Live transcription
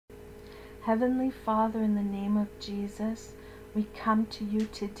Heavenly Father, in the name of Jesus, we come to you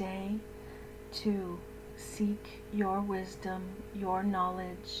today to seek your wisdom, your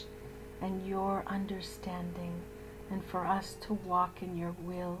knowledge, and your understanding, and for us to walk in your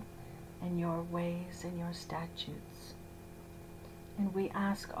will and your ways and your statutes. And we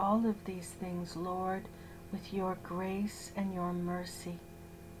ask all of these things, Lord, with your grace and your mercy,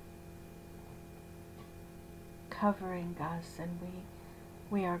 covering us, and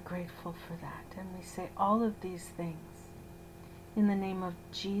we are grateful for that. And we say all of these things in the name of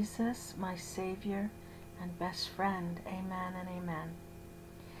Jesus, my Savior and best friend. Amen and amen.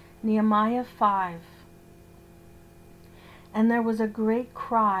 Nehemiah 5. And there was a great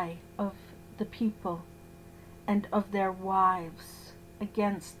cry of the people and of their wives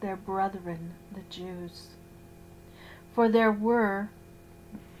against their brethren, the Jews. For there were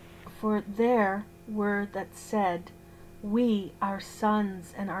that said, we, our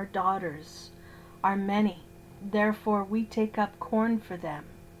sons and our daughters, are many. Therefore we take up corn for them,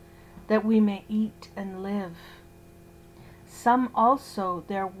 that we may eat and live. Some also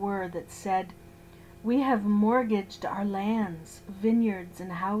there were that said, we have mortgaged our lands, vineyards,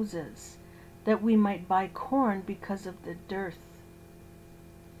 and houses, that we might buy corn because of the dearth.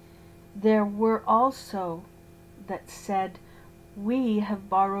 There were also that said, we have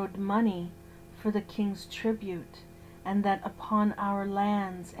borrowed money for the king's tribute, and that upon our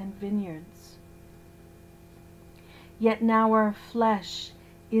lands and vineyards. Yet now our flesh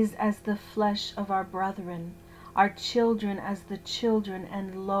is as the flesh of our brethren, our children as the children,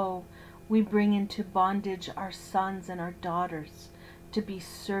 and lo, we bring into bondage our sons and our daughters to be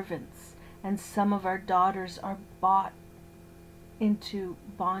servants, and some of our daughters are bought into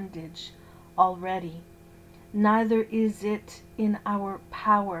bondage already. Neither is it in our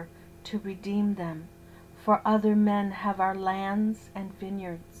power to redeem them, for other men have our lands and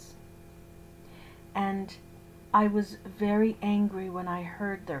vineyards. And I was very angry when I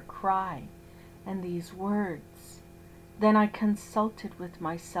heard their cry and these words. Then I consulted with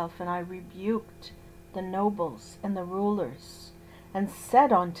myself, and I rebuked the nobles and the rulers, and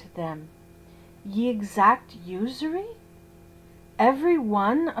said unto them, ye exact usury, every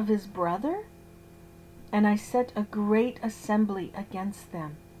one of his brother? And I set a great assembly against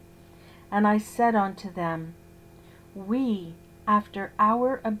them. And I said unto them, we, after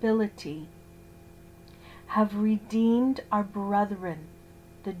our ability, have redeemed our brethren,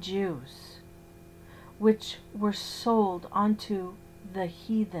 the Jews, which were sold unto the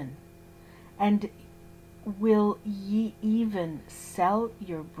heathen. And will ye even sell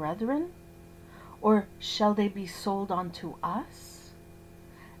your brethren? Or shall they be sold unto us?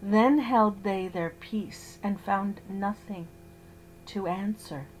 Then held they their peace, and found nothing to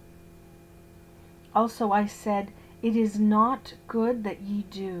answer. Also I said, it is not good that ye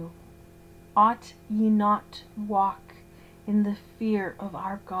do. Ought ye not walk in the fear of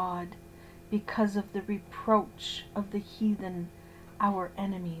our God, because of the reproach of the heathen, our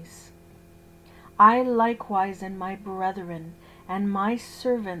enemies? I likewise and my brethren and my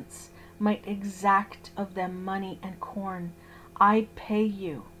servants might exact of them money and corn. I pay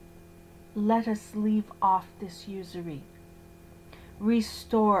you. Let us leave off this usury.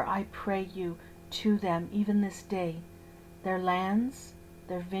 Restore, I pray you, to them even this day their lands,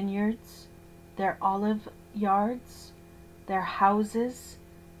 their vineyards, their olive yards, their houses,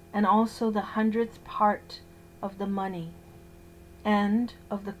 and also the 100th part of the money, and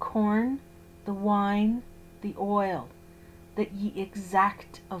of the corn, the wine, the oil, that ye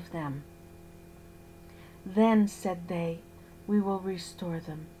exact of them. Then said they, we will restore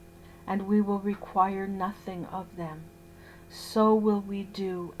them, and we will require nothing of them. So will we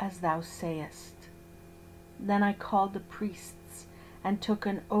do as thou sayest. Then I called the priests, and took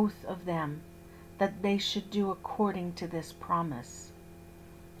an oath of them, that they should do according to this promise.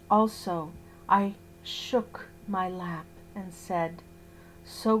 Also I shook my lap, and said,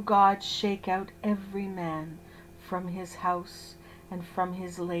 so God shake out every man from his house and from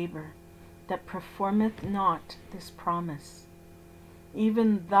his labor, that performeth not this promise.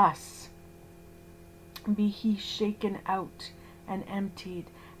 Even thus be he shaken out and emptied.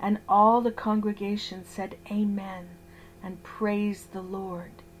 And all the congregation said, Amen, and praised the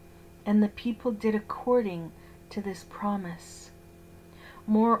Lord. And the people did according to this promise.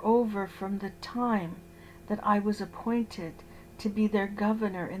 Moreover, from the time that I was appointed to be their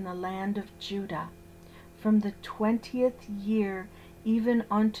governor in the land of Judah, from the 20th year even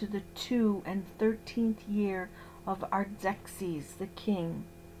unto the 2 and 13th year of Artaxerxes the king,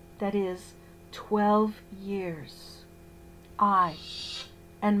 that is, 12 years, I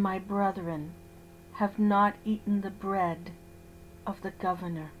and my brethren have not eaten the bread of the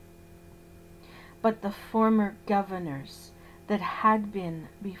governor. But the former governors that had been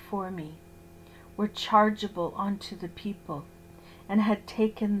before me were chargeable unto the people, and had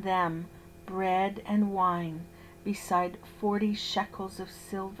taken them bread and wine, beside 40 shekels of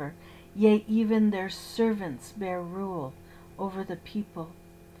silver. Yea, even their servants bare rule over the people.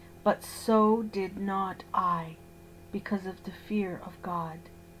 But so did not I, because of the fear of God.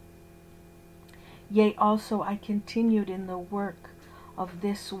 Yea, also I continued in the work of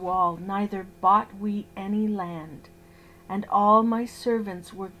this wall, neither bought we any land, and all my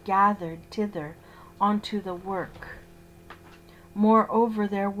servants were gathered thither unto the work. Moreover,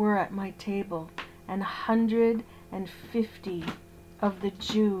 there were at my table 150 of the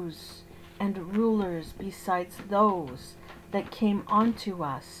Jews and rulers, besides those that came unto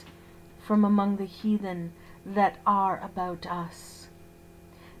us from among the heathen that are about us.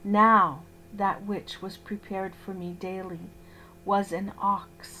 Now that which was prepared for me daily was an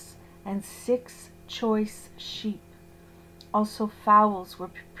ox and 6 choice sheep. Also fowls were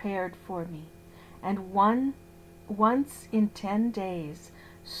prepared for me, and once in 10 days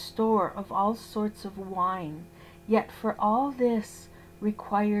store of all sorts of wine. Yet for all this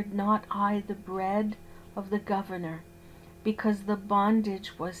required not I the bread of the governor, because the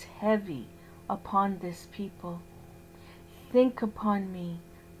bondage was heavy upon this people. Think upon me,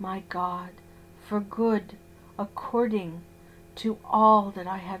 my God, for good, according to all that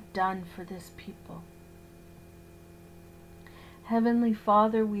I have done for this people. Heavenly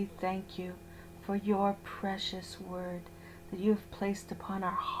Father, we thank you for your precious word that you have placed upon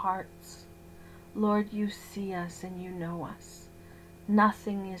our hearts. Lord, you see us and you know us.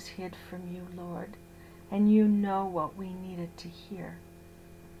 Nothing is hid from you, Lord, and you know what we needed to hear.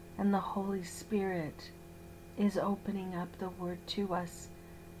 And the Holy Spirit is opening up the word to us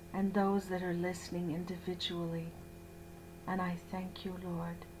and those that are listening individually. And I thank you,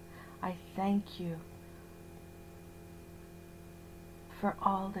 Lord. I thank you for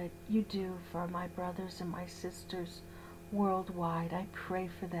all that you do for my brothers and my sisters worldwide. I pray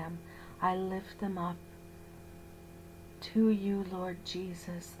for them. I lift them up to you, Lord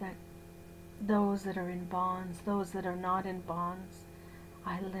Jesus, that those that are in bonds, those that are not in bonds,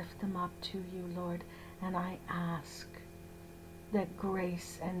 I lift them up to you, Lord, and I ask that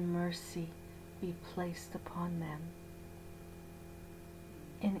grace and mercy be placed upon them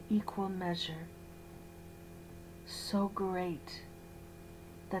in equal measure, so great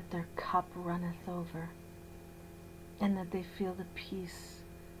that their cup runneth over, and that they feel the peace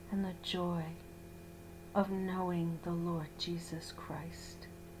and the joy of knowing the Lord Jesus Christ.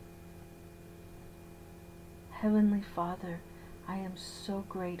 Heavenly Father, I am so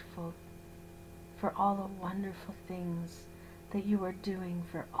grateful for all the wonderful things that you are doing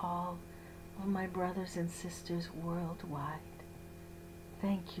for all of my brothers and sisters worldwide.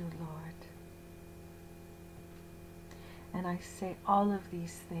 Thank you, Lord. And I say all of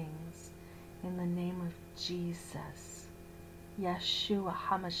these things in the name of Jesus, Yeshua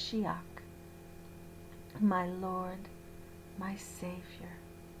HaMashiach, my Lord, my Savior.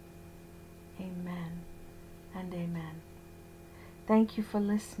 Amen and amen. Thank you for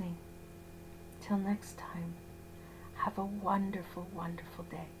listening. Till next time, have a wonderful, wonderful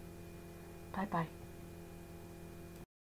day. Bye-bye.